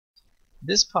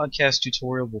This podcast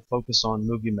tutorial will focus on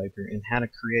Movie Maker and how to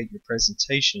create your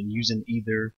presentation using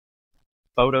either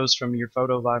photos from your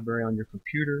photo library on your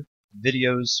computer,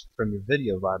 videos from your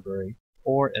video library,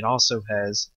 or it also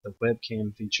has the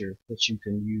webcam feature that you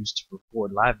can use to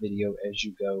record live video as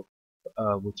you go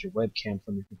with your webcam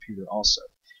from your computer also.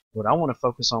 What I want to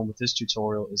focus on with this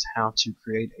tutorial is how to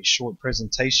create a short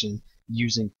presentation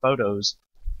using photos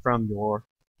from your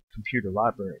computer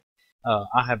library.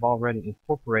 I have already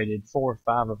incorporated 4 or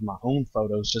 5 of my own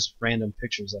photos, just random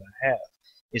pictures that I have.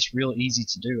 It's real easy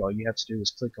to do. All you have to do is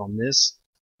click on this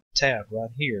tab right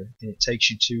here and it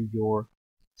takes you to your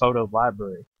photo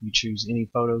library. You choose any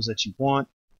photos that you want,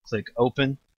 click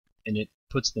open, and it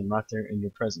puts them right there in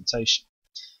your presentation.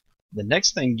 The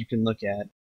next thing you can look at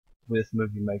with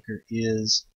Movie Maker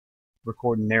is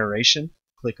record narration.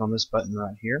 Click on this button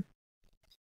right here.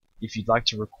 If you'd like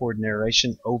to record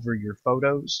narration over your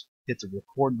photos, hit the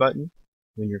record button.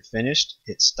 When you're finished,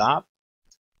 hit stop,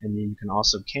 and then you can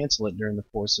also cancel it during the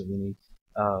course of any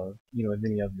of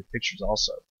your pictures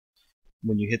also.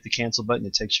 When you hit the cancel button,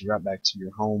 it takes you right back to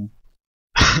your home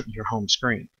your home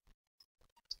screen.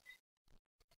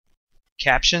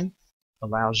 Caption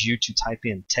allows you to type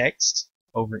in text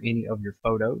over any of your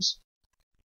photos.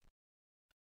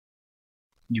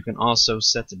 You can also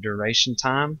set the duration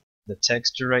time, the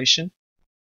text duration.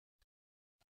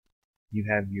 You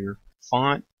have your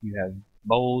font, you have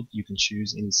bold, you can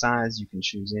choose any size, you can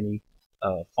choose any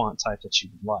font type that you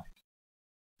would like.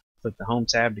 Click the home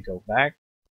tab to go back.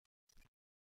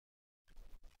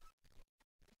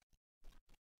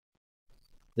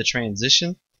 The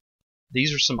transition,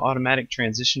 these are some automatic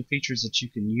transition features that you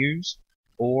can use,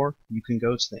 or you can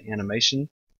go to the animation,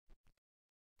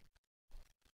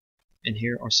 and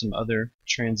here are some other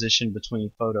transition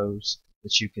between photos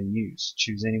that you can use.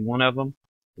 Choose any one of them.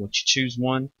 Once you choose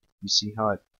one, you see how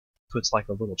it puts like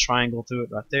a little triangle through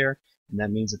it right there, and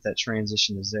that means that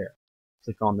transition is there.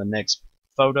 Click on the next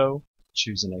photo,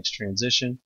 choose the next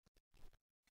transition,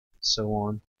 so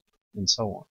on and so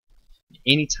on.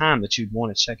 Anytime that you'd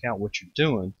want to check out what you're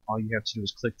doing, all you have to do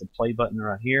is click the play button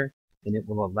right here, and it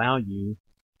will allow you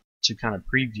to kind of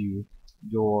preview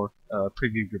your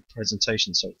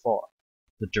presentation so far.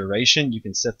 The duration, you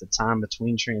can set the time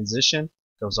between transition,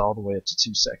 goes all the way up to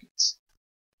 2 seconds.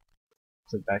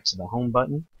 Click back to the home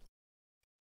button.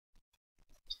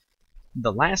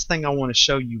 The last thing I want to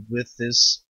show you with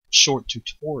this short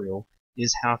tutorial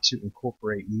is how to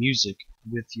incorporate music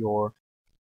with your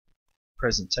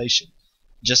presentation.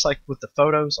 Just like with the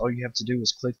photos, all you have to do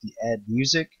is click the add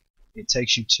music. It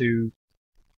takes you to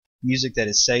music that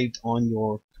is saved on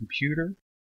your computer.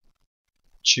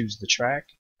 Choose the track,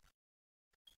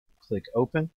 click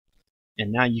open,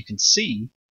 and now you can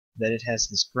see that it has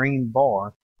this green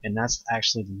bar, and that's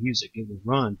actually the music. It will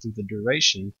run through the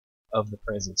duration of the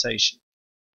presentation.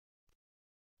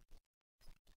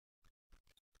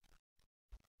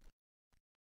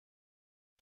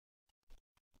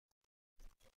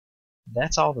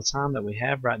 That's all the time that we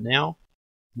have right now.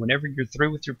 Whenever you're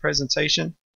through with your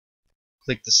presentation,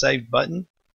 click the save button.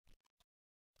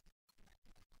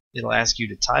 It'll ask you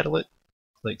to title it,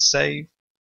 click save,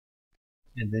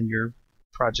 and then your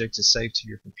project is saved to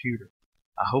your computer.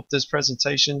 I hope this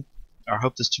presentation, or I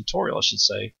hope this tutorial I should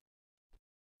say,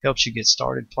 helps you get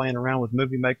started playing around with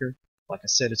Movie Maker. Like I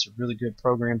said, it's a really good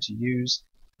program to use.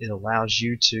 It allows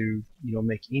you to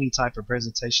make any type of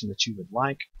presentation that you would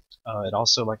like. It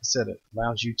also, like I said, it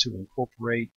allows you to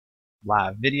incorporate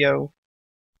live video,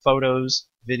 photos,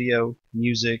 video,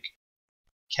 music,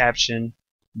 caption.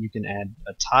 You can add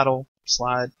a title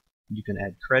slide. You can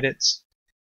add credits.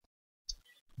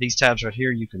 These tabs right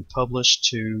here you can publish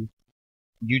to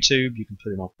YouTube. You can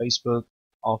put it on Facebook,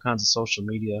 all kinds of social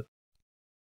media.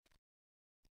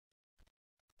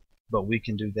 But we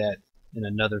can do that in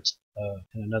another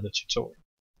tutorial.